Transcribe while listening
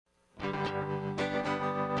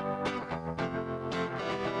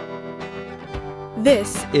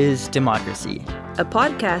This is Democracy, a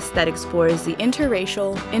podcast that explores the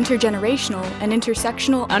interracial, intergenerational, and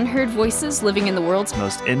intersectional unheard voices living in the world's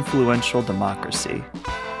most influential democracy.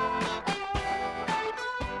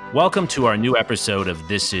 Welcome to our new episode of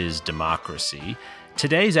This is Democracy.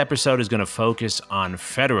 Today's episode is going to focus on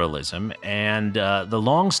federalism and the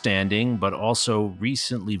long-standing but also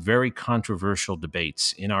recently very controversial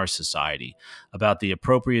debates in our society about the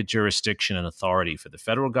appropriate jurisdiction and authority for the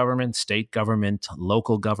federal government, state government,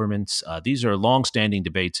 local governments. These are long-standing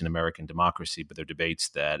debates in American democracy, but they're debates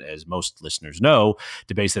that, as most listeners know,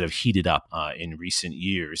 debates that have heated up in recent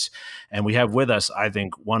years. And we have with us, I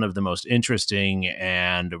think, one of the most interesting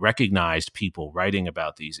and recognized people writing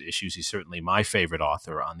about these issues. He's certainly my favorite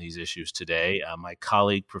author on these issues today, my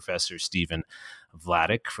colleague, Professor Stephen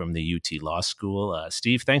Vladeck from the UT Law School.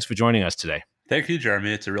 Steve, thanks for joining us today. Thank you,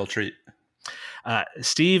 Jeremy. It's a real treat.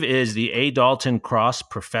 Steve is the A. Dalton Cross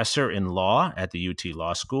Professor in Law at the UT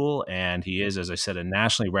Law School, and he is, as I said, a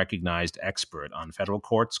nationally recognized expert on federal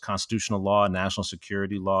courts, constitutional law, national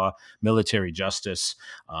security law, military justice,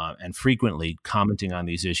 and frequently commenting on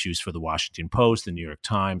these issues for the Washington Post, the New York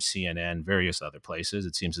Times, CNN, various other places.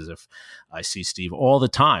 It seems as if I see Steve all the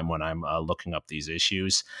time when I'm looking up these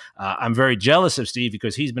issues. I'm very jealous of Steve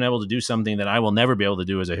because he's been able to do something that I will never be able to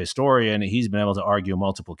do as a historian. He's been able to argue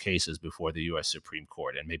multiple cases before the U.S. Supreme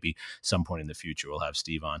Court, and maybe some point in the future we'll have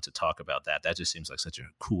Steve on to talk about that. That just seems like such a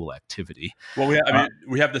cool activity. Well,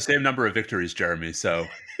 we have the same number of victories, Jeremy, so...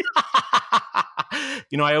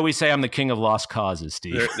 You know, I always say I'm the king of lost causes,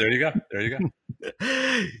 Steve. There you go. There you go.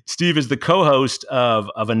 Steve is the co-host of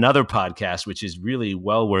another podcast, which is really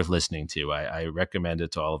well worth listening to. I recommend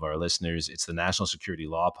it to all of our listeners. It's the National Security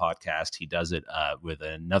Law Podcast. He does it with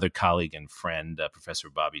another colleague and friend, Professor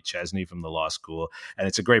Bobby Chesney from the law school. And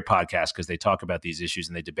it's a great podcast because they talk about these issues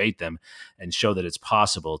and they debate them and show that it's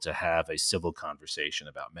possible to have a civil conversation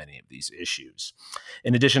about many of these issues.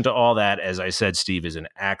 In addition to all that, as I said, Steve is an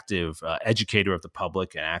active educator of the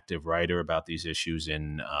public, an active writer about these issues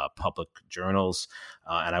in public journals.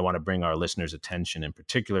 And I want to bring our listeners' attention in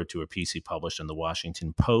particular to a piece he published in the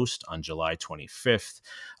Washington Post on July 25th,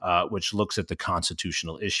 which looks at the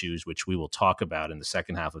constitutional issues, which we will talk about in the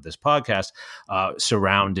second half of this podcast,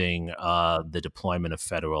 surrounding the deployment of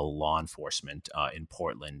federal law enforcement in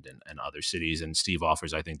Portland and other cities. And Steve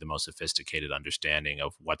offers, I think, the most sophisticated understanding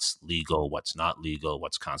of what's legal, what's not legal,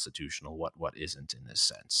 what's constitutional, what isn't in this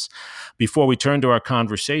sense. Before we turn to our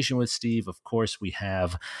conversation with Steve, of course, we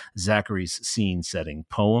have Zachary's scene-setting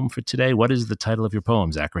poem for today. What is the title of your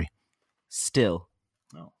poem, Zachary? Still.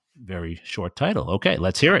 Oh, very short title. Okay,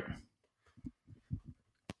 let's hear it.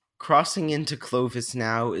 Crossing into Clovis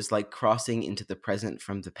now is like crossing into the present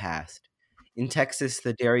from the past. In Texas,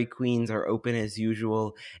 the Dairy Queens are open as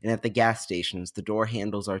usual, and at the gas stations, the door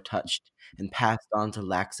handles are touched and passed on to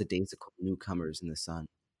lackadaisical newcomers in the sun.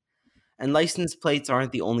 And license plates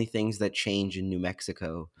aren't the only things that change in New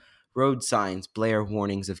Mexico. Road signs blare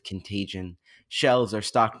warnings of contagion. Shelves are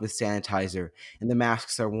stocked with sanitizer, and the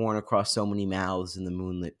masks are worn across so many mouths in the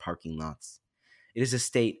moonlit parking lots. It is a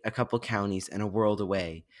state, a couple counties, and a world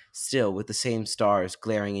away, still with the same stars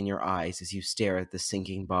glaring in your eyes as you stare at the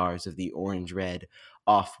sinking bars of the orange-red,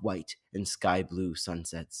 off-white, and sky-blue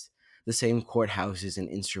sunsets. The same courthouses and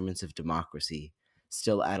instruments of democracy,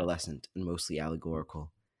 still adolescent and mostly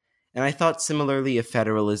allegorical. And I thought similarly of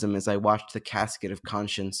federalism as I watched the casket of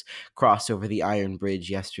conscience cross over the Iron Bridge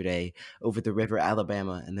yesterday, over the river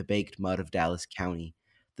Alabama and the baked mud of Dallas County,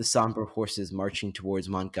 the somber horses marching towards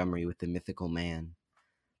Montgomery with the mythical man.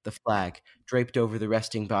 The flag, draped over the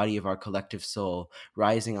resting body of our collective soul,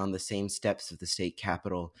 rising on the same steps of the state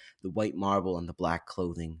capitol, the white marble and the black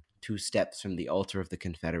clothing, 2 steps from the altar of the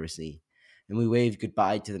Confederacy. And we waved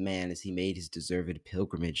goodbye to the man as he made his deserved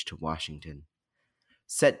pilgrimage to Washington.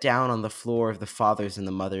 Set down on the floor of the fathers and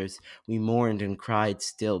the mothers, we mourned and cried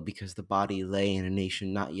still because the body lay in a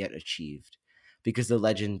nation not yet achieved, because the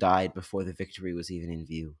legend died before the victory was even in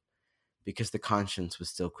view, because the conscience was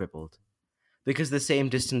still crippled, because the same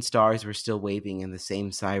distant stars were still waving and the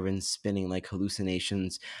same sirens spinning like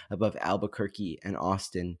hallucinations above Albuquerque and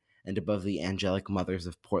Austin and above the angelic mothers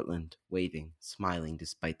of Portland, waving, smiling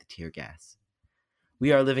despite the tear gas.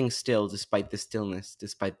 We are living still despite the stillness,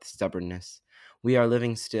 despite the stubbornness. We are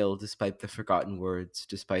living still despite the forgotten words,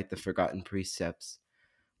 despite the forgotten precepts.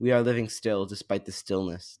 We are living still despite the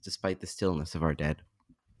stillness of our dead.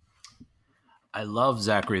 I love,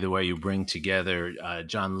 Zachary, the way you bring together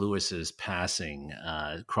John Lewis's passing,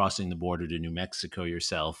 crossing the border to New Mexico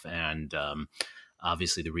yourself, and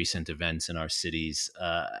obviously the recent events in our cities.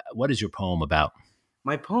 What is your poem about?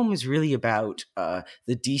 My poem is really about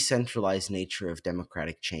the decentralized nature of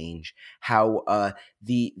democratic change, how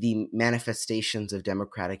the manifestations of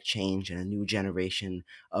democratic change and a new generation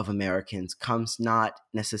of Americans comes not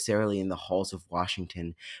necessarily in the halls of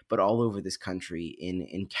Washington, but all over this country,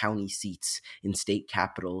 in county seats, in state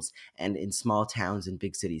capitals, and in small towns and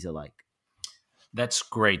big cities alike. That's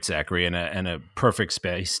great, Zachary, and a perfect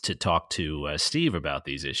space to talk to Steve about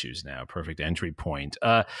these issues now. Perfect entry point.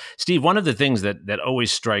 Steve, one of the things that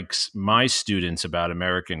always strikes my students about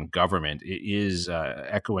American government is,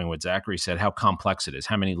 echoing what Zachary said, how complex it is,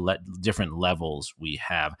 how many different levels we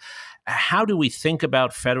have. How do we think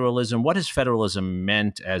about federalism? What has federalism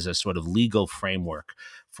meant as a sort of legal framework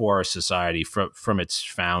for our society from its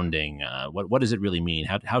founding? What does it really mean?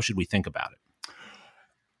 How should we think about it?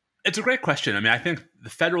 It's a great question. I mean, I think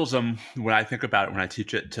the federalism, when I think about it, when I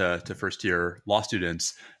teach it to first-year law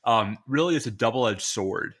students, really is a double-edged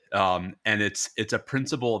sword. And it's a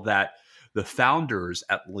principle that the founders,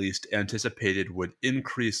 at least, anticipated would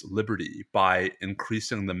increase liberty by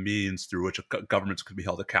increasing the means through which governments could be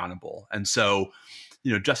held accountable. And so,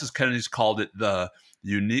 Justice Kennedy's called it the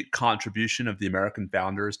unique contribution of the American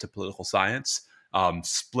founders to political science,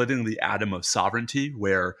 splitting the atom of sovereignty,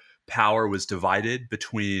 where power was divided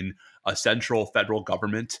between a central federal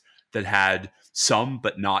government that had some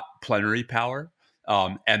but not plenary power,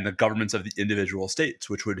 and the governments of the individual states,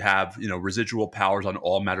 which would have residual powers on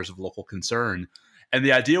all matters of local concern. And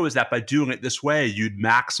the idea was that by doing it this way, you'd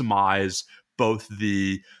maximize both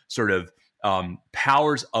the sort of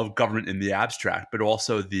powers of government in the abstract, but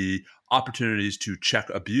also the opportunities to check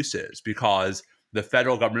abuses, because the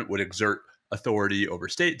federal government would exert authority over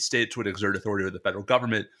states, states would exert authority over the federal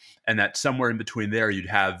government, and that somewhere in between there, you'd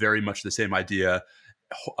have very much the same idea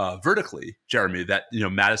vertically, Jeremy, that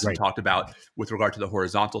Madison talked about with regard to the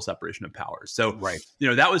horizontal separation of powers. So,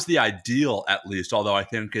 that was the ideal, at least. Although I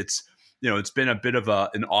think it's been a bit of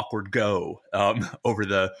an awkward go over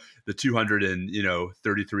the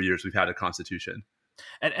 233 years we've had a constitution.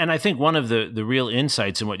 And I think one of the real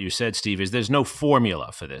insights in what you said, Steve, is there's no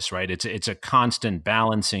formula for this, right? It's a constant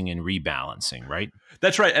balancing and rebalancing, right?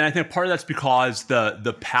 That's right. And I think part of that's because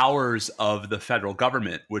the powers of the federal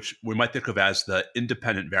government, which we might think of as the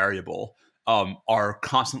independent variable, are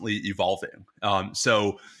constantly evolving.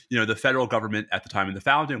 So, the federal government at the time of the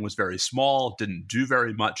founding was very small, didn't do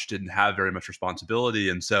very much, didn't have very much responsibility.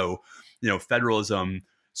 And so, federalism,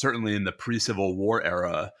 certainly in the pre-Civil War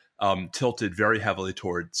era, tilted very heavily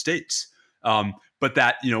toward states. But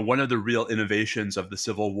that, one of the real innovations of the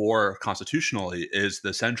Civil War constitutionally is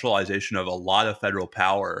the centralization of a lot of federal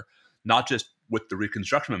power, not just with the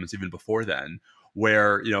Reconstruction Amendments, even before then,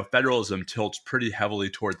 where, federalism tilts pretty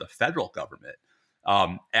heavily toward the federal government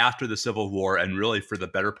after the Civil War, and really for the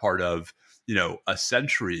better part of, a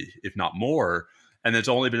century, if not more. And it's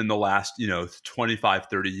only been in the last, 25,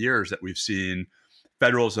 30 years that we've seen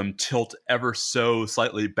federalism tilt ever so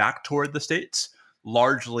slightly back toward the states,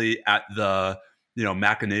 largely at the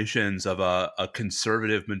machinations of a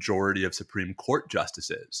conservative majority of Supreme Court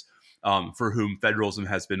justices, for whom federalism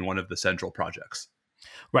has been one of the central projects.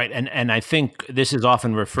 Right, and I think this is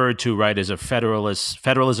often referred to, right, as a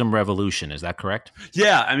federalism revolution. Is that correct?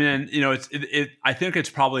 Yeah, I mean, I think it's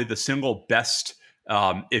probably the single best,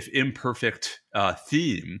 if imperfect,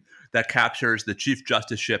 theme that captures the Chief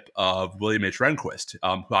Justiceship of William H. Rehnquist,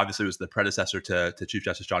 who obviously was the predecessor to Chief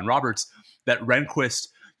Justice John Roberts. That Rehnquist,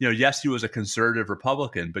 yes, he was a conservative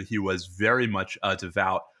Republican, but he was very much a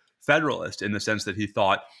devout Federalist, in the sense that he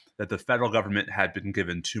thought that the federal government had been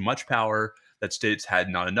given too much power, that states had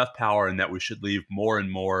not enough power, and that we should leave more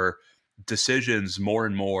and more decisions, more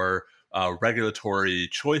and more regulatory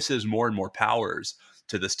choices, more and more powers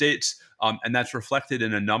to the states. And that's reflected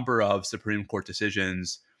in a number of Supreme Court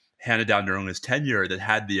decisions handed down during his tenure that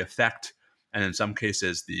had the effect, and in some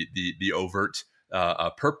cases the overt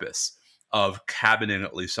purpose, of cabining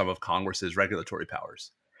at least some of Congress's regulatory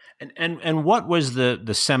powers. And what was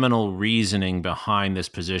the seminal reasoning behind this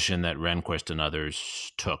position that Rehnquist and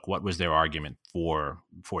others took? What was their argument for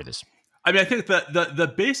this? I mean, I think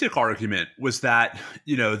the basic argument was that,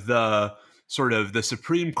 the sort of the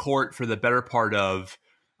Supreme Court, for the better part of,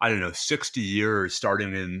 60 years,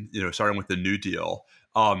 starting with the New Deal,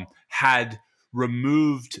 had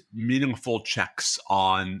removed meaningful checks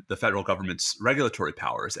on the federal government's regulatory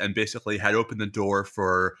powers, and basically had opened the door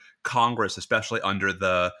for Congress, especially under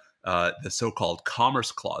the so-called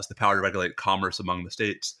Commerce Clause, the power to regulate commerce among the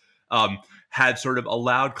states, had sort of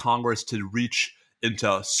allowed Congress to reach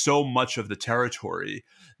into so much of the territory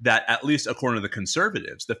that, at least according to the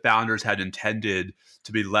conservatives, the founders had intended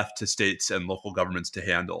to be left to states and local governments to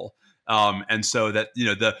handle. And so that,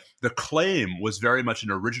 the claim was very much an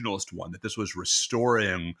originalist one, that this was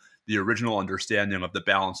restoring the original understanding of the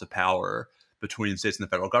balance of power between states and the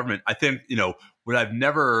federal government. I think, what I've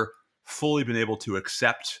never fully been able to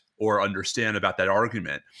accept or understand about that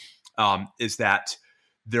argument is that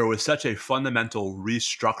there was such a fundamental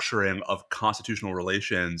restructuring of constitutional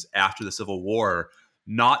relations after the Civil War,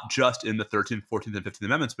 not just in the 13th, 14th, and 15th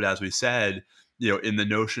Amendments, but as we said, in the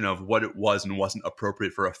notion of what it was and wasn't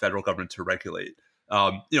appropriate for a federal government to regulate.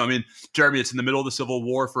 Jeremy, it's in the middle of the Civil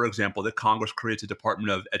War, for example, that Congress creates a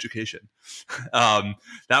Department of Education.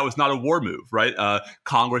 That was not a war move, right?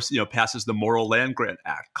 Congress, passes the Morrill Land Grant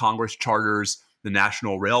Act. Congress charters the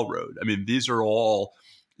National Railroad. I mean, these are all,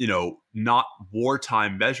 not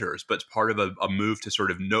wartime measures, but it's part of a move to sort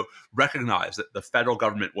of recognize that the federal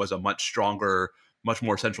government was a much stronger, much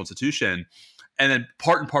more central institution. And then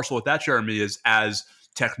part and parcel with that, Jeremy, is as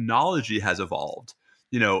technology has evolved,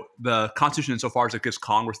 the Constitution, insofar as it gives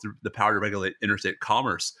Congress the power to regulate interstate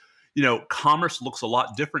commerce, commerce looks a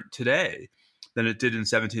lot different today than it did in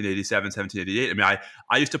 1787, 1788. I mean,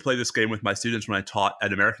 I used to play this game with my students when I taught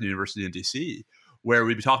at American University in DC, where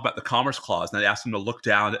we'd be talking about the Commerce Clause, and I'd ask them to look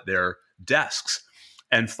down at their desks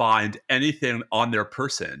and find anything on their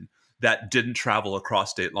person that didn't travel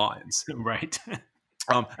across state lines. Right.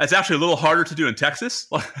 It's actually a little harder to do in Texas,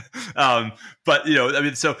 but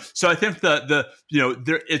so I think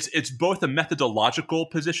it's both a methodological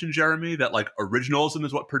position, Jeremy, that like originalism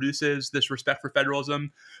is what produces this respect for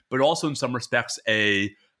federalism, but also in some respects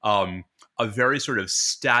a very sort of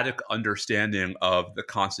static understanding of the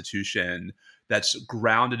Constitution that's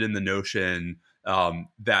grounded in the notion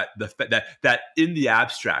that in the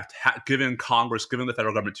abstract, giving the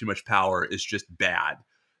federal government too much power is just bad.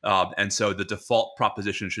 And so the default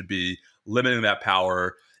proposition should be limiting that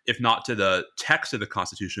power, if not to the text of the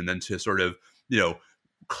Constitution, then to sort of,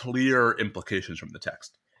 clear implications from the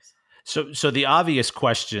text. So the obvious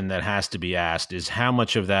question that has to be asked is how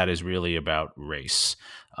much of that is really about race?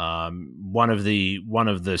 One of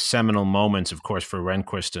the seminal moments, of course, for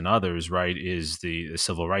Rehnquist and others, right, is the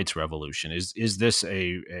Civil Rights Revolution. Is this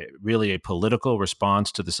really a political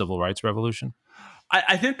response to the Civil Rights Revolution?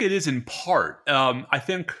 I think it is in part. I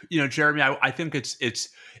think, Jeremy, I think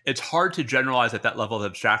it's hard to generalize at that level of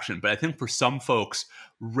abstraction, but I think for some folks,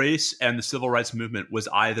 race and the civil rights movement was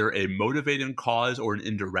either a motivating cause or an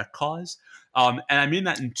indirect cause. And I mean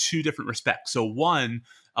that in two different respects. So one,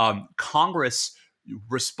 Congress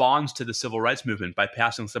responds to the civil rights movement by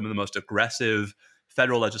passing some of the most aggressive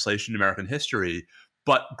federal legislation in American history,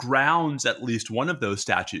 but grounds at least one of those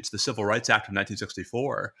statutes, the Civil Rights Act of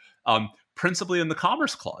 1964, principally in the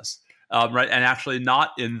Commerce Clause, right, and actually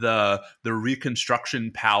not in the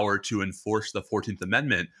Reconstruction power to enforce the 14th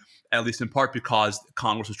Amendment, at least in part because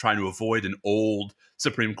Congress was trying to avoid an old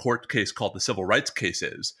Supreme Court case called the Civil Rights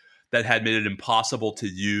Cases that had made it impossible to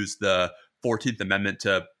use the 14th Amendment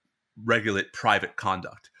to regulate private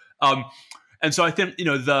conduct. And so I think,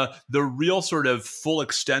 the real sort of full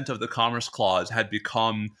extent of the Commerce Clause had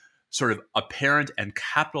become sort of apparent and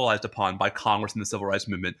capitalized upon by Congress and the Civil Rights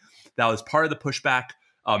Movement. That was part of the pushback.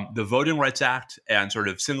 The Voting Rights Act and sort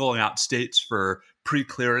of singling out states for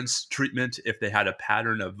pre-clearance treatment if they had a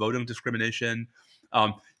pattern of voting discrimination.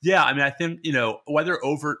 I think, whether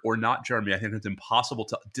overt or not, Jeremy, I think it's impossible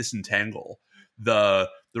to disentangle the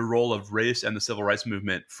role of race and the Civil Rights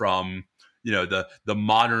Movement from, the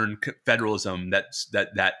modern federalism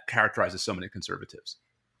that characterizes so many conservatives.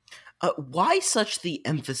 Why such an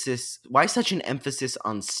emphasis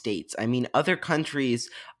on states? I mean, other countries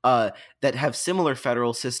that have similar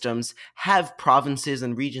federal systems have provinces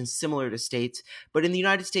and regions similar to states, but in the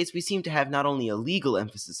United States, we seem to have not only a legal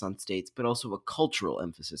emphasis on states, but also a cultural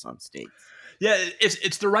emphasis on states. Yeah,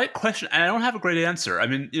 it's the right question, and I don't have a great answer. I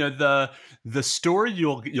mean, the story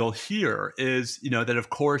you'll hear is, that of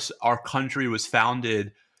course our country was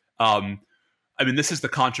founded. This is the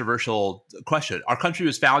controversial question. Our country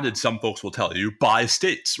was founded, some folks will tell you, by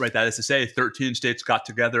states, right? That is to say, 13 states got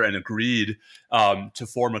together and agreed to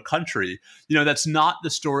form a country. That's not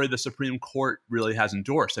the story the Supreme Court really has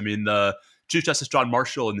endorsed. I mean, the Chief Justice John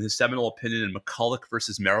Marshall, in his seminal opinion in McCulloch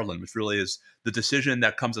versus Maryland, which really is the decision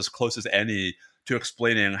that comes as close as any to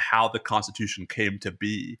explaining how the Constitution came to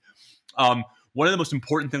be. One of the most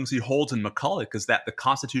important things he holds in McCulloch is that the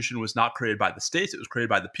Constitution was not created by the states; it was created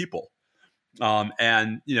by the people.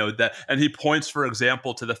 And he points, for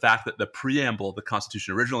example, to the fact that the preamble of the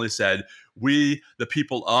Constitution originally said, "We, the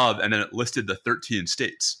people of," and then it listed the 13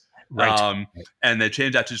 states. Right. And they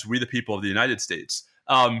changed that to just "We, the people of the United States."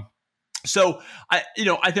 So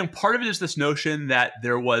I think part of it is this notion that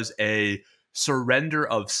there was a surrender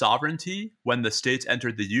of sovereignty when the states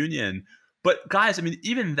entered the Union. But guys, I mean,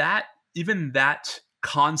 even that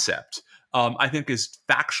concept, I think, is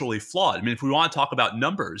factually flawed. I mean, if we want to talk about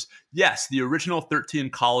numbers, yes, the original 13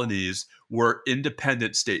 colonies were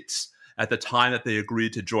independent states at the time that they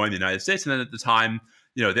agreed to join the United States. And then at the time,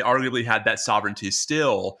 they arguably had that sovereignty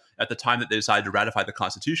still at the time that they decided to ratify the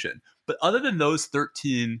Constitution. But other than those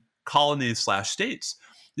 13 colonies/states,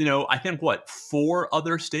 I think 4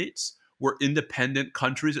 other states were independent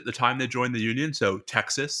countries at the time they joined the Union. So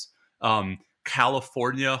Texas,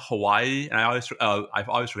 California, Hawaii, and I always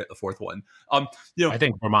forget the 4th one. I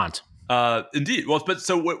think Vermont. Indeed. Well, but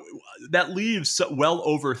so that leaves well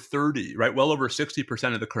over 30, right? Well over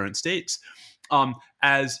 60% of the current states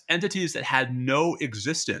as entities that had no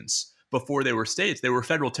existence before they were states. They were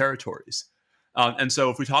federal territories. And so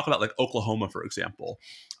if we talk about like Oklahoma, for example,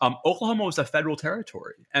 Oklahoma was a federal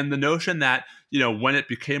territory. And the notion that, when it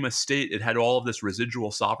became a state, it had all of this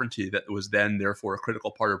residual sovereignty that was then therefore a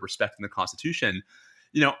critical part of respecting the Constitution.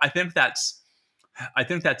 I think that's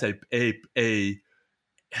a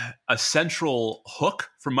central hook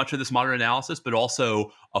for much of this modern analysis, but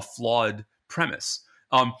also a flawed premise.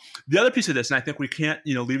 The other piece of this, and I think we can't,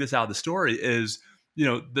 leave this out of the story, is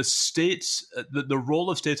the states, the role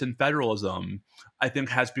of states in federalism, I think,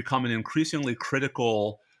 has become an increasingly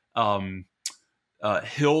critical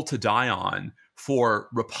hill to die on for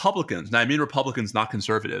Republicans. And I mean Republicans, not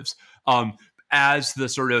conservatives, as the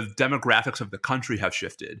sort of demographics of the country have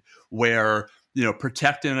shifted, where,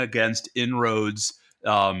 protecting against inroads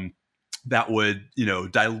that would,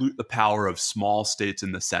 dilute the power of small states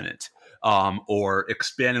in the Senate, or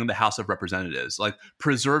expanding the House of Representatives, like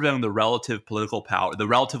preserving the relative political power, the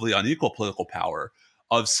relatively unequal political power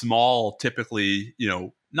of small, typically,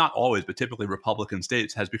 not always, but typically Republican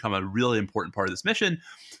states, has become a really important part of this mission.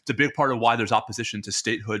 It's a big part of why there's opposition to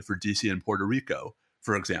statehood for DC and Puerto Rico,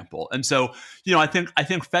 for example. And so, I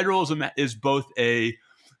think federalism is both a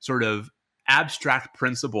sort of abstract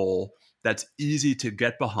principle that's easy to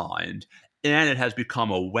get behind, and it has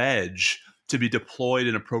become a wedge to be deployed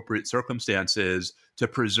in appropriate circumstances to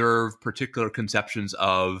preserve particular conceptions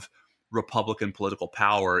of Republican political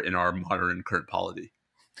power in our modern current polity.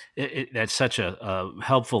 That's such a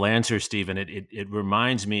helpful answer, Stephen. It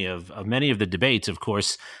reminds me of many of the debates, of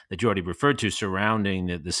course, that you already referred to surrounding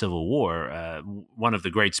the Civil War. One of the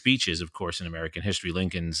great speeches, of course, in American history,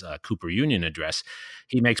 Lincoln's Cooper Union Address,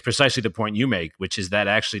 he makes precisely the point you make, which is that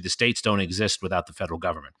actually the states don't exist without the federal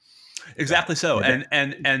government. Exactly so, and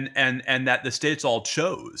that the states all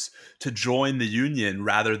chose to join the Union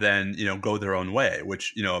rather than go their own way.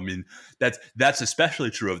 Which that's especially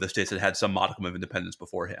true of the states that had some modicum of independence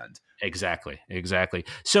beforehand. Exactly.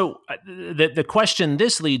 So the question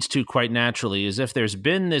this leads to quite naturally is if there's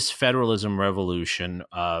been this federalism revolution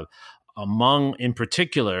among, in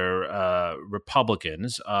particular,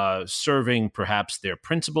 Republicans serving perhaps their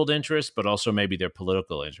principled interests, but also maybe their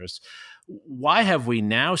political interests. Why have we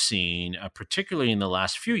now seen, particularly in the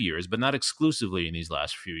last few years, but not exclusively in these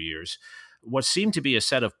last few years, what seem to be a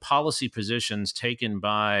set of policy positions taken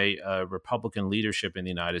by Republican leadership in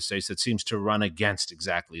the United States that seems to run against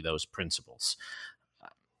exactly those principles?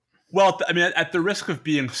 Well, at the risk of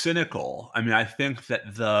being cynical, I think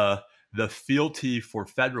that the fealty for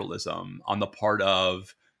federalism on the part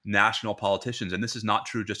of national politicians, and this is not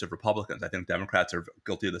true just of Republicans, I think Democrats are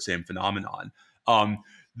guilty of the same phenomenon,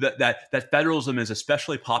 that federalism is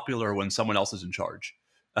especially popular when someone else is in charge,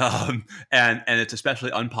 and it's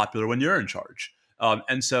especially unpopular when you're in charge.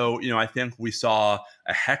 And so, I think we saw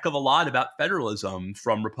a heck of a lot about federalism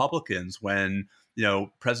from Republicans when,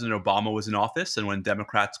 President Obama was in office and when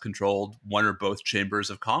Democrats controlled one or both chambers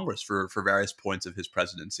of Congress for various points of his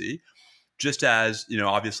presidency. Just as,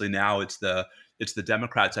 obviously now it's the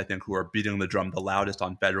Democrats, I think, who are beating the drum the loudest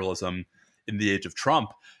on federalism in the age of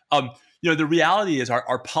Trump. The reality is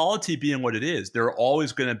our polity being what it is, there are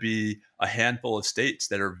always going to be a handful of states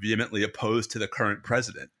that are vehemently opposed to the current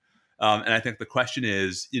president. And I think the question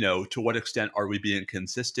is, to what extent are we being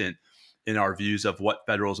consistent in our views of what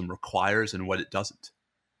federalism requires and what it doesn't?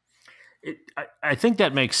 I think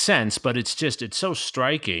that makes sense, but it's so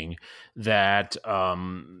striking that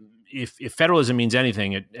if federalism means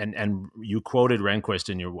anything, and you quoted Rehnquist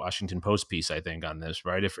in your Washington Post piece, I think, on this,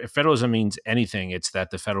 right? If federalism means anything, it's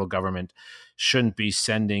that the federal government shouldn't be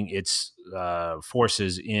sending its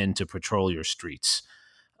forces in to patrol your streets.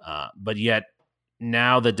 But yet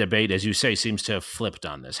now the debate, as you say, seems to have flipped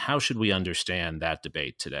on this. How should we understand that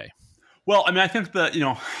debate today? Well, I think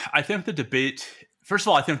the debate First of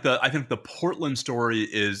all, I think the Portland story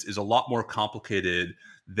is a lot more complicated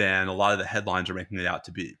than a lot of the headlines are making it out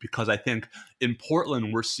to be, because I think in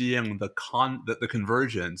Portland we're seeing the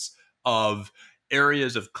convergence of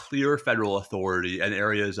areas of clear federal authority and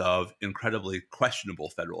areas of incredibly questionable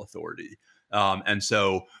federal authority. And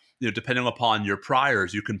so, depending upon your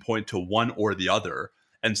priors, you can point to one or the other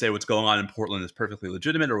and say what's going on in Portland is perfectly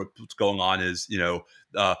legitimate, or what's going on is,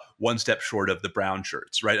 one step short of the brown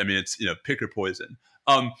shirts, right? I mean, it's, pick your poison.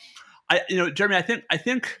 Jeremy, I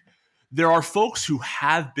think there are folks who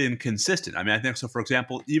have been consistent. I mean, I think so. For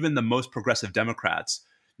example, even the most progressive Democrats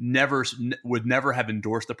would never have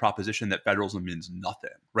endorsed the proposition that federalism means nothing,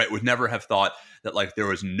 right? Would never have thought that like there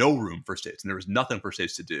was no room for states and there was nothing for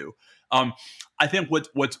states to do. I think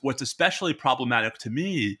what's especially problematic to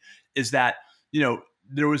me is that,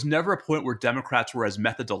 there was never a point where Democrats were as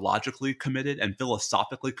methodologically committed and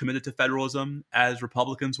philosophically committed to federalism as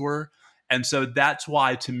Republicans were. And so that's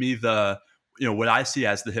why, to me, what I see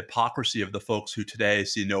as the hypocrisy of the folks who today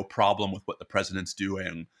see no problem with what the president's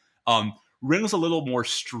doing rings a little more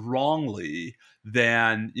strongly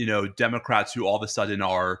than, Democrats who all of a sudden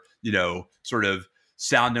are, sort of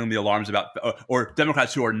sounding the alarms about, or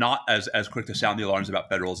Democrats who are not as quick to sound the alarms about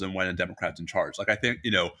federalism when a Democrat's in charge. Like, I think,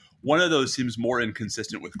 one of those seems more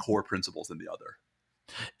inconsistent with core principles than the other.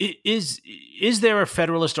 Is there a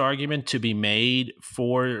federalist argument to be made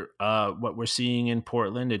for what we're seeing in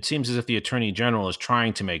Portland? It seems as if the Attorney General is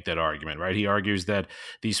trying to make that argument, right? He argues that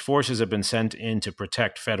these forces have been sent in to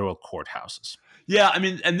protect federal courthouses. Yeah, I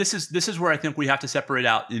mean, and this is where I think we have to separate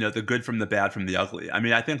out, the good from the bad from the ugly. I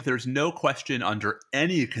mean, I think there's no question under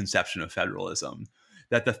any conception of federalism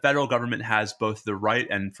that the federal government has both the right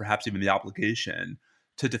and perhaps even the obligation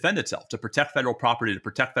to defend itself, to protect federal property, to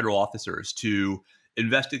protect federal officers, to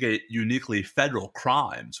investigate uniquely federal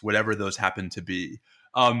crimes, whatever those happen to be.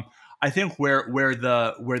 I think where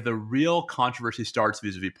the real controversy starts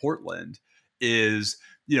vis-a-vis Portland is,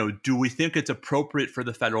 do we think it's appropriate for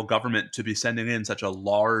the federal government to be sending in such a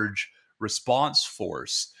large response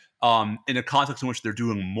force in a context in which they're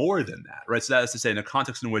doing more than that, right? So that is to say, in a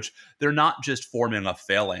context in which they're not just forming a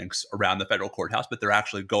phalanx around the federal courthouse, but they're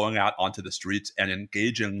actually going out onto the streets and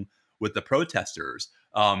engaging with the protesters,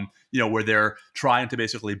 where they're trying to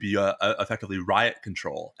basically be effectively riot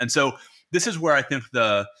control. And so this is where I think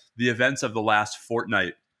the events of the last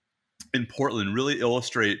fortnight in Portland really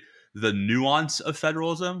illustrate the nuance of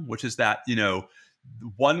federalism, which is that,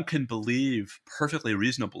 one can believe perfectly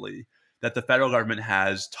reasonably that the federal government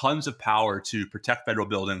has tons of power to protect federal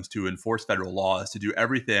buildings, to enforce federal laws, to do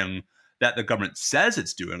everything that the government says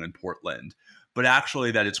it's doing in Portland, but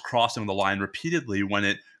actually that it's crossing the line repeatedly when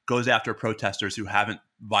it goes after protesters who haven't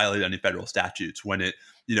violated any federal statutes, when it,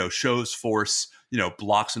 shows force,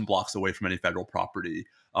 blocks and blocks away from any federal property,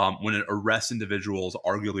 when it arrests individuals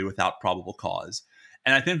arguably without probable cause.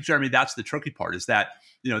 And I think, Jeremy, that's the tricky part, is that,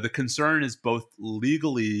 the concern is both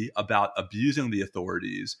legally about abusing the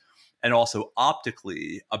authorities and also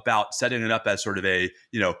optically about setting it up as sort of a,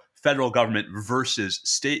 federal government versus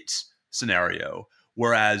states scenario.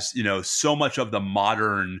 Whereas, so much of the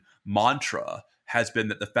modern mantra has been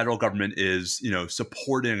that the federal government is,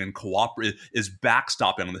 supporting and cooperating, is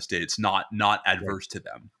backstopping the states, not adverse to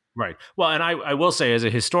them. Right. Well, and I will say, as a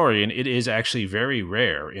historian, it is actually very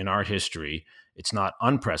rare in our history. It's not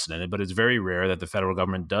unprecedented, but it's very rare that the federal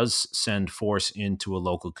government does send force into a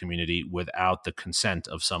local community without the consent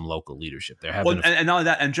of some local leadership. There have been and not only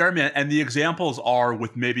that, and Jeremy, and the examples are,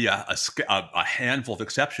 with maybe a handful of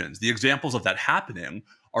exceptions, the examples of that happening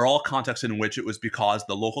are all contexts in which it was because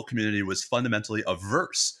the local community was fundamentally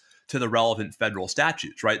averse to the relevant federal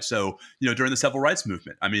statutes, right? So, during the civil rights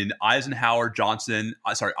movement, I mean, Eisenhower,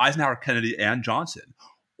 Kennedy, and Johnson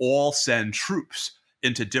all send troops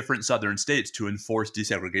into different southern states to enforce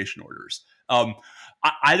desegregation orders.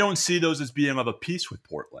 I don't see those as being of a piece with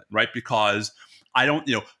Portland, right? Because I don't,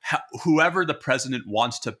 whoever the president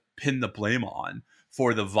wants to pin the blame on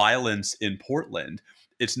for the violence in Portland,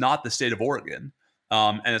 it's not the state of Oregon.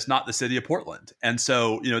 And it's not the city of Portland. And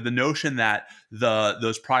so, the notion that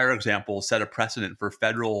those prior examples set a precedent for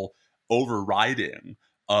federal overriding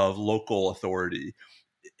of local authority,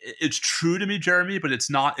 it's true to me, Jeremy, but it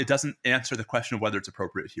doesn't answer the question of whether it's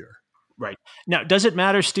appropriate here. Right. Now, does it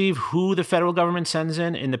matter, Steve, who the federal government sends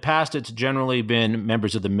in? In the past, it's generally been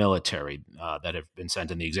members of the military that have been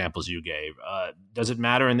sent in the examples you gave. Does it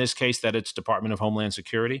matter in this case that it's Department of Homeland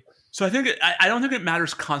Security? So I don't think it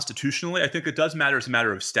matters constitutionally. I think it does matter as a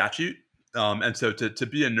matter of statute. And so to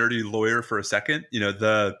be a nerdy lawyer for a second,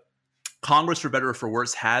 the Congress, for better or for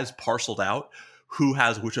worse, has parceled out who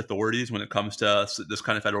has which authorities when it comes to this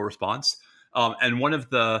kind of federal response. And one of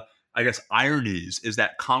the I guess, ironies is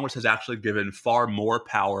that Congress has actually given far more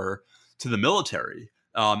power to the military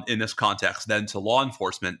in this context than to law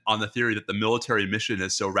enforcement, on the theory that the military mission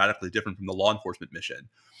is so radically different from the law enforcement mission.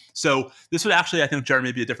 So this would actually, I think,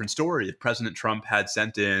 Jeremy, be a different story if President Trump had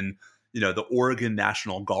sent in, the Oregon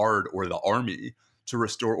National Guard or the Army to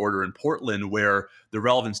restore order in Portland, where the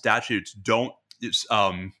relevant statutes don't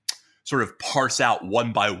sort of parse out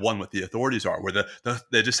one by one what the authorities are, where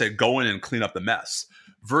they just say go in and clean up the mess,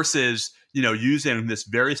 versus using this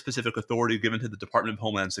very specific authority given to the Department of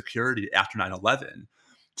Homeland Security after 9/11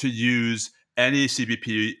 to use any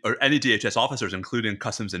CBP or any DHS officers, including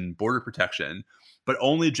Customs and Border Protection, but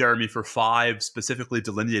only, Jeremy, for 5 specifically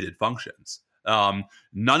delineated functions,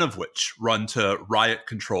 none of which run to riot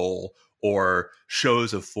control or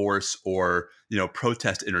shows of force or,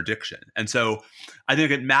 protest interdiction. And so I think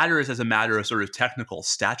it matters as a matter of sort of technical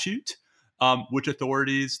statute, which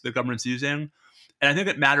authorities the government's using. And I think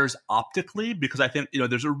it matters optically because I think,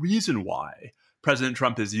 there's a reason why President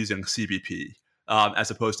Trump is using CBP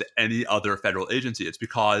as opposed to any other federal agency. It's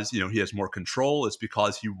because, he has more control. It's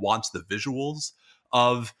because he wants the visuals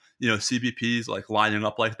of, CBPs like lining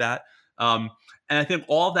up like that. And I think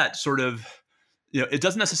all that sort of, it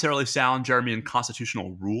doesn't necessarily sound, Jeremy, in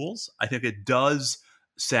constitutional rules. I think it does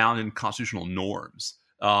sound in constitutional norms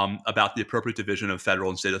about the appropriate division of federal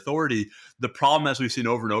and state authority. The problem, as we've seen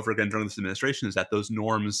over and over again during this administration, is that those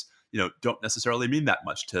norms, don't necessarily mean that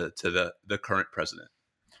much to the current president.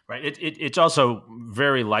 Right. It's also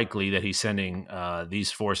very likely that he's sending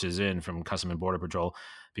these forces in from Customs and Border Patrol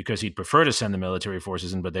because he'd prefer to send the military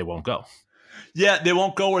forces in, but they won't go. Yeah, they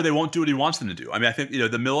won't go or they won't do what he wants them to do. I mean, I think,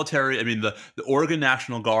 the military, the Oregon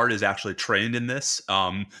National Guard is actually trained in this.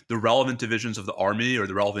 The relevant divisions of the Army or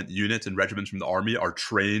the relevant units and regiments from the Army are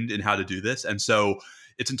trained in how to do this. And so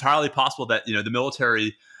it's entirely possible that, the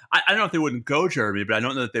military, I don't know if they wouldn't go, Jeremy, but I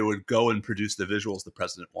don't know that they would go and produce the visuals the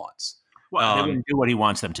president wants. Well, they wouldn't do what he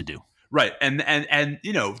wants them to do. Right. And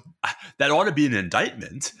that ought to be an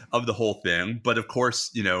indictment of the whole thing. But of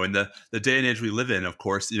course, in the day and age we live in, of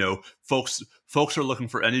course, folks are looking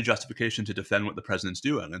for any justification to defend what the president's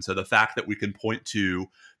doing. And so the fact that we can point to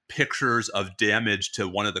pictures of damage to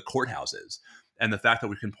one of the courthouses and the fact that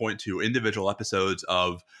we can point to individual episodes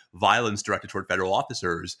of violence directed toward federal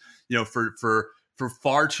officers, for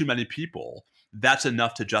far too many people, that's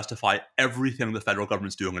enough to justify everything the federal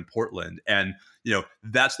government's doing in Portland. And,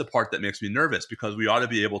 that's the part that makes me nervous because we ought to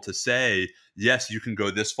be able to say, yes, you can go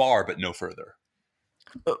this far, but no further.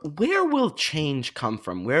 Where will change come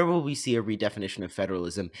from? Where will we see a redefinition of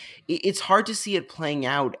federalism? It's hard to see it playing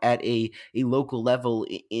out at a local level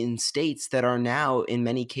in states that are now, in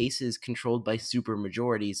many cases, controlled by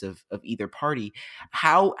supermajorities of either party.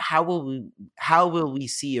 How will we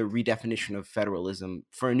see a redefinition of federalism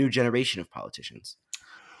for a new generation of politicians?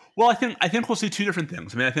 Well, I think we'll see 2 different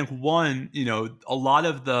things. I think one, a lot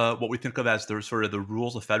of what we think of as the sort of the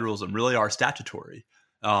rules of federalism really are statutory.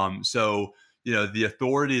 So the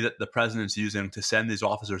authority that the president's using to send these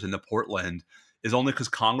officers into Portland is only because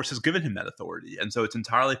Congress has given him that authority. And so it's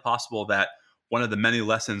entirely possible that one of the many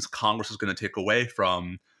lessons Congress is going to take away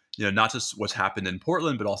from, not just what's happened in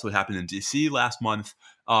Portland, but also what happened in D.C. last month,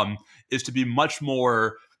 is to be much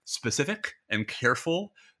more specific and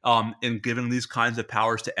careful in giving these kinds of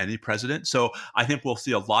powers to any president. So I think we'll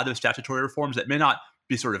see a lot of statutory reforms that may not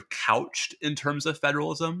be sort of couched in terms of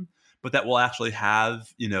federalism, but that will actually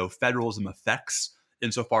have, federalism effects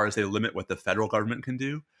insofar as they limit what the federal government can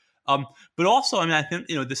do. But also, I think,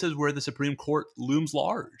 this is where the Supreme Court looms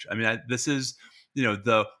large. This is,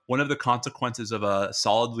 one of the consequences of a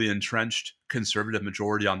solidly entrenched conservative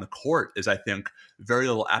majority on the court is, I think, very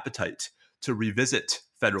little appetite to revisit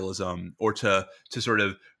federalism or to sort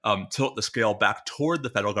of tilt the scale back toward the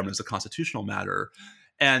federal government as a constitutional matter.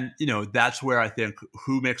 And, that's where I think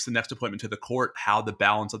who makes the next appointment to the court, how the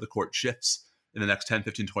balance of the court shifts in the next 10,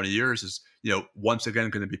 15, 20 years is, once again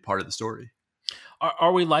going to be part of the story.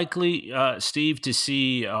 Are we likely, Steve, to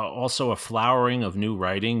see also a flowering of new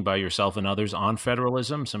writing by yourself and others on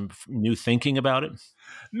federalism, some new thinking about it?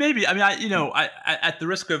 Maybe. I at the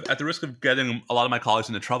risk of getting a lot of my colleagues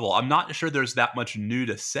into trouble, I'm not sure there's that much new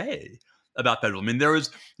to say about federalism. There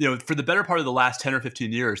was, for the better part of the last 10 or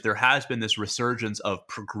 15 years, there has been this resurgence of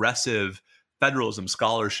progressive federalism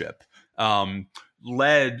scholarship,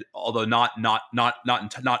 led, although not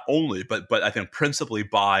only, but I think principally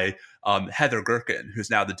by Heather Gerken, who's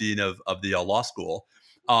now the dean of the Yale Law School,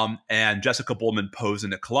 and Jessica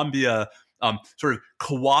Bowman-Posen at Columbia, sort of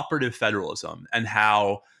cooperative federalism and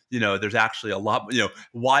how, there's actually a lot,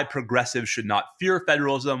 why progressives should not fear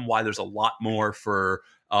federalism, why there's a lot more for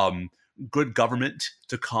good government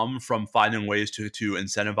to come from finding ways to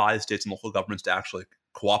incentivize states and local governments to actually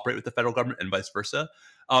cooperate with the federal government and vice versa.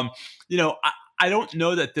 I don't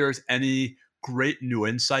know that there's any great new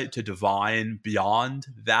insight to divine beyond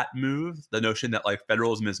that move. The notion that like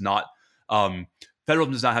federalism does not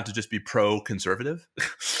have to just be pro-conservative.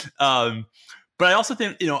 But I also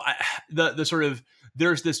think, the sort of,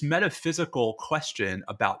 there's this metaphysical question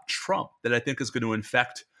about Trump that I think is going to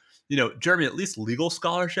infect, Jeremy, at least legal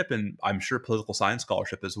scholarship, and I'm sure political science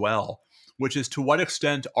scholarship as well, which is to what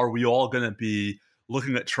extent are we all going to be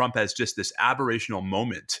looking at Trump as just this aberrational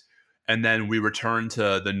moment, and then we return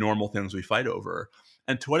to the normal things we fight over?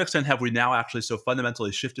 And to what extent have we now actually so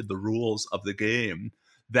fundamentally shifted the rules of the game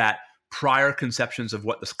that prior conceptions of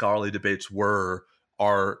what the scholarly debates were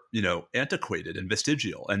are, antiquated and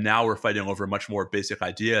vestigial? And now we're fighting over much more basic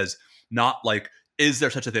ideas, not like, is there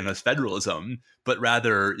such a thing as federalism, but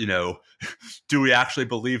rather, do we actually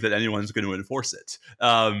believe that anyone's going to enforce it?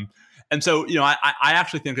 And so, I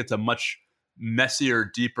actually think it's a much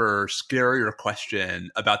messier, deeper, scarier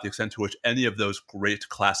question about the extent to which any of those great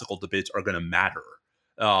classical debates are going to matter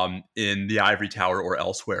in the ivory tower or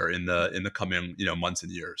elsewhere in the coming, months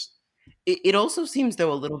and years. It also seems,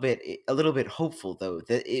 though, a little bit hopeful, though,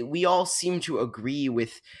 that we all seem to agree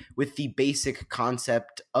with the basic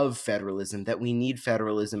concept of federalism, that we need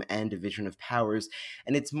federalism and division of powers,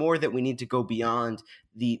 and it's more that we need to go beyond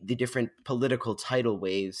the different political tidal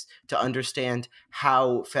waves to understand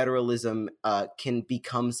how federalism can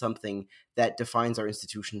become something that defines our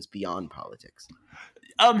institutions beyond politics.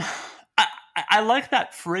 I like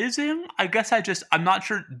that phrasing. I guess I'm not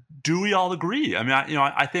sure. Do we all agree? I mean,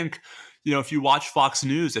 I think, if you watch Fox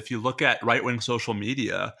News, if you look at right-wing social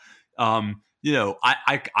media,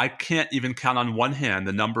 I can't even count on one hand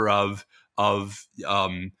the number of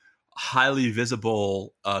highly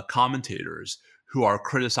visible commentators who are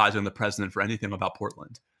criticizing the president for anything about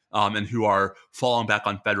Portland, and who are falling back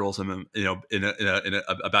on federalism,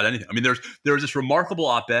 about anything. I mean, there was this remarkable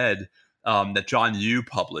op-ed that John Yoo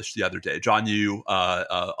published the other day. John Yoo,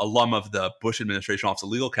 alum of the Bush administration Office of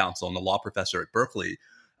Legal Counsel and a law professor at Berkeley,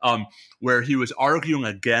 where he was arguing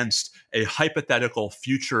against a hypothetical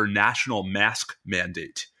future national mask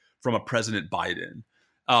mandate from a President Biden.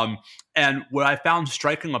 And what I found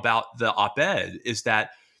striking about the op-ed is that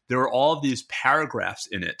there were all of these paragraphs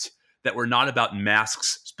in it that were not about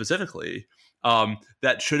masks specifically,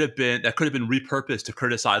 that could have been repurposed to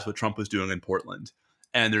criticize what Trump was doing in Portland.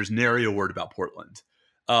 And there's nary a word about Portland.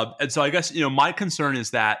 And so I guess, my concern is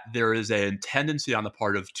that there is a tendency on the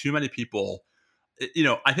part of too many people,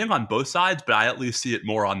 I think on both sides, but I at least see it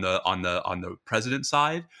more on the president's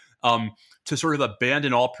side, to sort of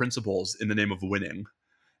abandon all principles in the name of winning.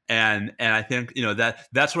 And I think,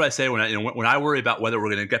 that's what I say when I worry about whether we're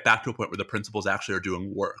going to get back to a point where the principles actually are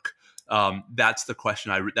doing work. That's the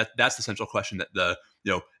question that's the central question that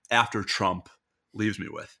after Trump leaves me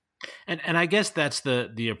with. And I guess that's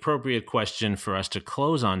the appropriate question for us to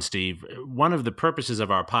close on, Steve. One of the purposes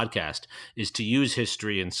of our podcast is to use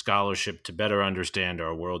history and scholarship to better understand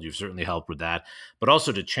our world. You've certainly helped with that, but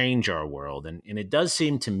also to change our world. And it does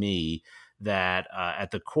seem to me that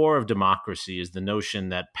at the core of democracy is the notion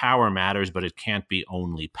that power matters, but it can't be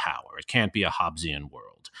only power. It can't be a Hobbesian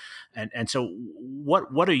world. And so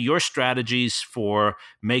what are your strategies for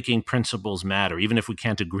making principles matter, even if we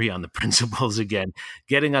can't agree on the principles again,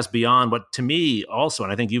 getting us beyond what to me also,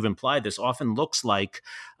 and I think you've implied this, often looks like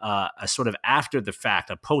a sort of after the fact,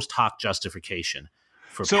 a post hoc justification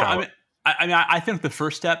for power? I think the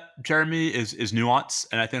first step, Jeremy, is nuance,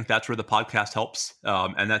 and I think that's where the podcast helps.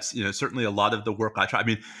 And that's certainly a lot of the work I try. I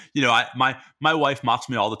mean, my wife mocks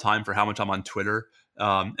me all the time for how much I'm on Twitter,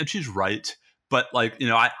 and she's right. But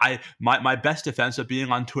my best defense of being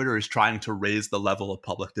on Twitter is trying to raise the level of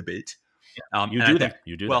public debate. You do that.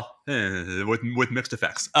 With mixed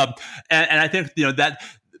effects. And I think that,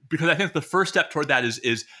 because I think the first step toward that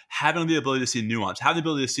is having the ability to see nuance, having the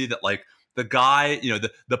ability to see that the guy,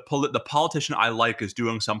 the politician I like is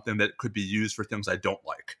doing something that could be used for things I don't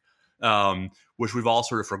like, which we've all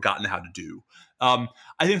sort of forgotten how to do. I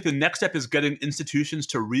think the next step is getting institutions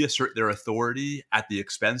to reassert their authority at the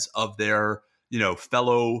expense of their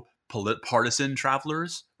fellow partisan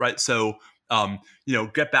travelers, right? So,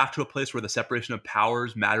 get back to a place where the separation of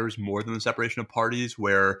powers matters more than the separation of parties,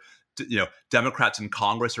 where, Democrats in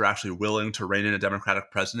Congress are actually willing to rein in a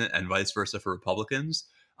Democratic president and vice versa for Republicans.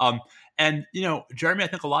 And Jeremy, I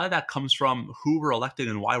think a lot of that comes from who we're electing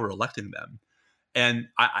and why we're electing them. And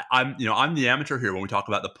I'm the amateur here when we talk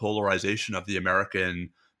about the polarization of the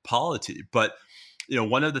American polity, but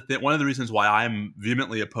one of the reasons why I'm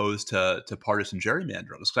vehemently opposed to partisan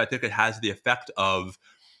gerrymandering is because I think it has the effect of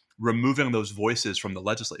removing those voices from the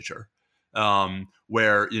legislature.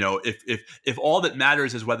 Where, if all that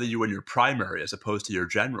matters is whether you win your primary as opposed to your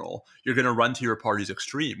general, you're going to run to your party's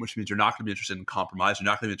extreme, which means you're not going to be interested in compromise. You're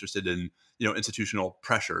not going to be interested in, institutional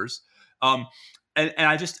pressures.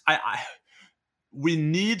 We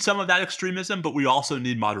need some of that extremism, but we also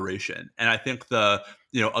need moderation. And I think a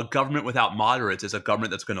government without moderates is a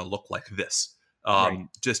government that's going to look like this.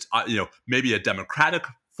 Maybe a democratic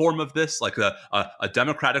form of this, like a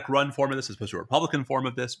Democratic run form of this as opposed to a Republican form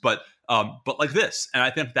of this, but like this. And I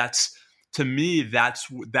think that's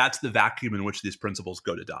the vacuum in which these principles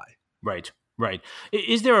go to die. Right.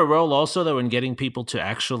 Is there a role also, though, in getting people to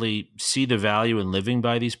actually see the value in living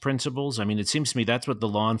by these principles? I mean, it seems to me that's what the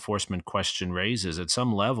law enforcement question raises. At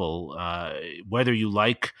some level, whether you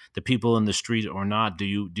like the people in the street or not, do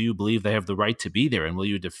you believe they have the right to be there? And will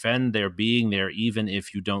you defend their being there even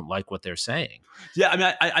if you don't like what they're saying? Yeah, I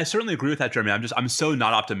mean, I certainly agree with that, Jeremy. I'm so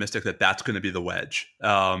not optimistic that that's going to be the wedge,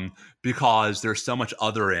 because there's so much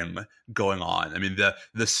othering going on. I mean,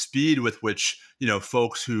 the speed with which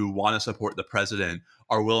folks who want to support the president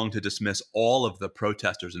are willing to dismiss all of the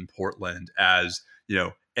protesters in Portland as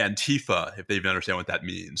Antifa, if they even understand what that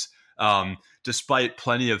means, despite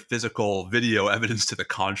plenty of physical video evidence to the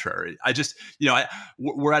contrary.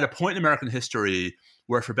 We're at a point in American history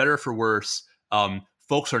where, for better or for worse,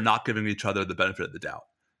 folks are not giving each other the benefit of the doubt.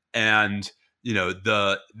 And,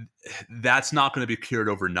 that's not going to be cured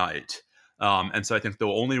overnight. And so I think the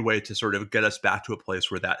only way to sort of get us back to a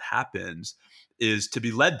place where that happens is to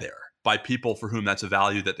be led there by people for whom that's a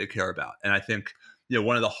value that they care about. And I think,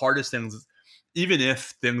 one of the hardest things, even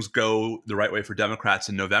if things go the right way for Democrats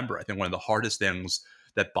in November, I think one of the hardest things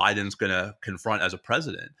that Biden's going to confront as a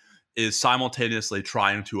president is simultaneously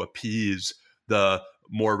trying to appease the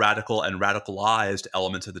more radical and radicalized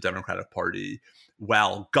elements of the Democratic Party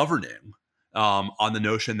while governing on the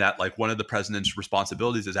notion that, like, one of the president's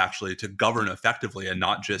responsibilities is actually to govern effectively and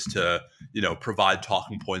not just to, provide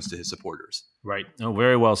talking points to his supporters. Right. Oh,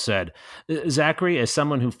 very well said. Zachary, as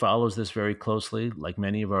someone who follows this very closely, like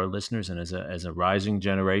many of our listeners, and as a rising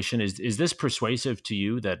generation, is this persuasive to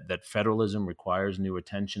you that federalism requires new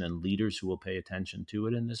attention and leaders who will pay attention to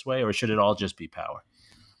it in this way, or should it all just be power?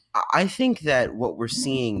 I think that what we're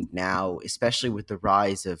seeing now, especially with the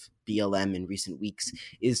rise of BLM in recent weeks,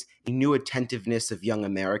 is a new attentiveness of young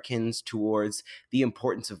Americans towards the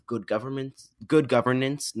importance of good governance,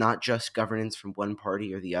 not just governance from one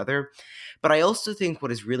party or the other. But I also think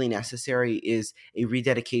what is really necessary is a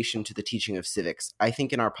rededication to the teaching of civics. I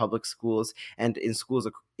think in our public schools and in schools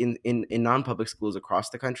in non-public schools across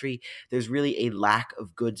the country, there's really a lack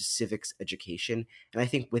of good civics education. And I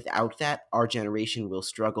think without that, our generation will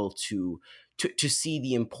struggle to see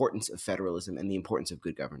the importance of federalism and the importance of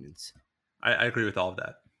good governance. I agree with all of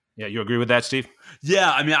that. Yeah, you agree with that, Steve?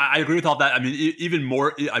 Yeah, I mean, I agree with all that. I mean, even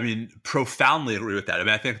more, profoundly agree with that. I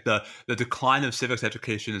mean, I think the decline of civics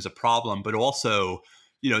education is a problem, but also,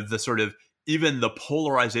 the sort of even the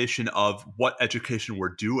polarization of what education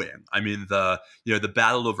we're doing. I mean, the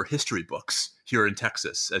battle over history books here in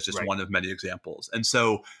Texas as just one of many examples. And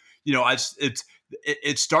so,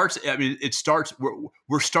 it starts. I mean,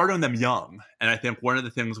 we're starting them young, and I think one of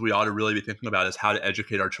the things we ought to really be thinking about is how to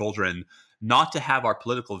educate our children not to have our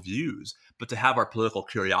political views, but to have our political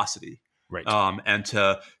curiosity, right? And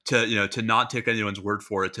to not take anyone's word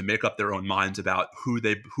for it, to make up their own minds about who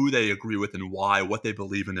they agree with and why, what they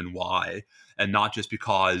believe in and why, and not just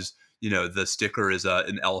because the sticker is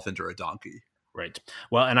an elephant or a donkey. Right.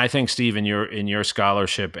 Well, and I think, Steve, in your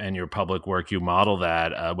scholarship and your public work, you model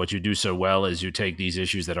that. What you do so well is you take these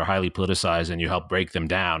issues that are highly politicized and you help break them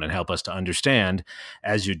down and help us to understand,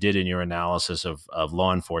 as you did in your analysis of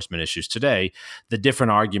law enforcement issues today, the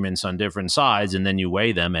different arguments on different sides, and then you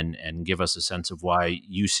weigh them and give us a sense of why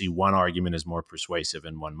you see one argument as more persuasive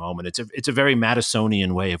in one moment. It's a very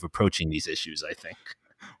Madisonian way of approaching these issues, I think.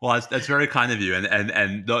 Well, that's very kind of you, and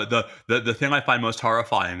the thing I find most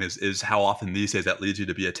horrifying is how often these days that leads you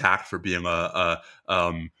to be attacked for being for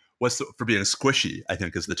being squishy, I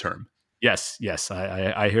think is the term. Yes,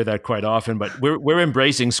 I hear that quite often, but we're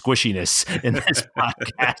embracing squishiness in this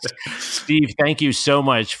podcast. Steve, thank you so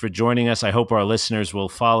much for joining us. I hope our listeners will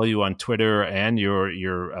follow you on Twitter and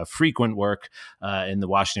your frequent work in the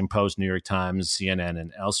Washington Post, New York Times, CNN,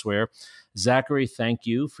 and elsewhere. Zachary, thank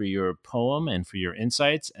you for your poem and for your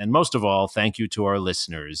insights. And most of all, thank you to our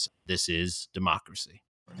listeners. This is Democracy.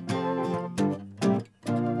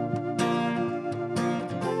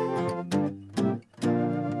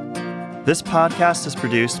 This podcast is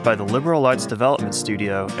produced by the Liberal Arts Development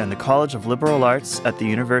Studio and the College of Liberal Arts at the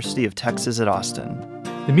University of Texas at Austin.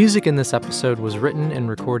 The music in this episode was written and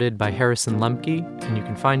recorded by Harrison Lemke, and you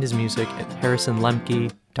can find his music at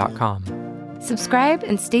harrisonlemke.com. Subscribe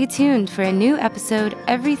and stay tuned for a new episode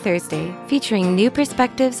every Thursday featuring new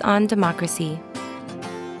perspectives on democracy.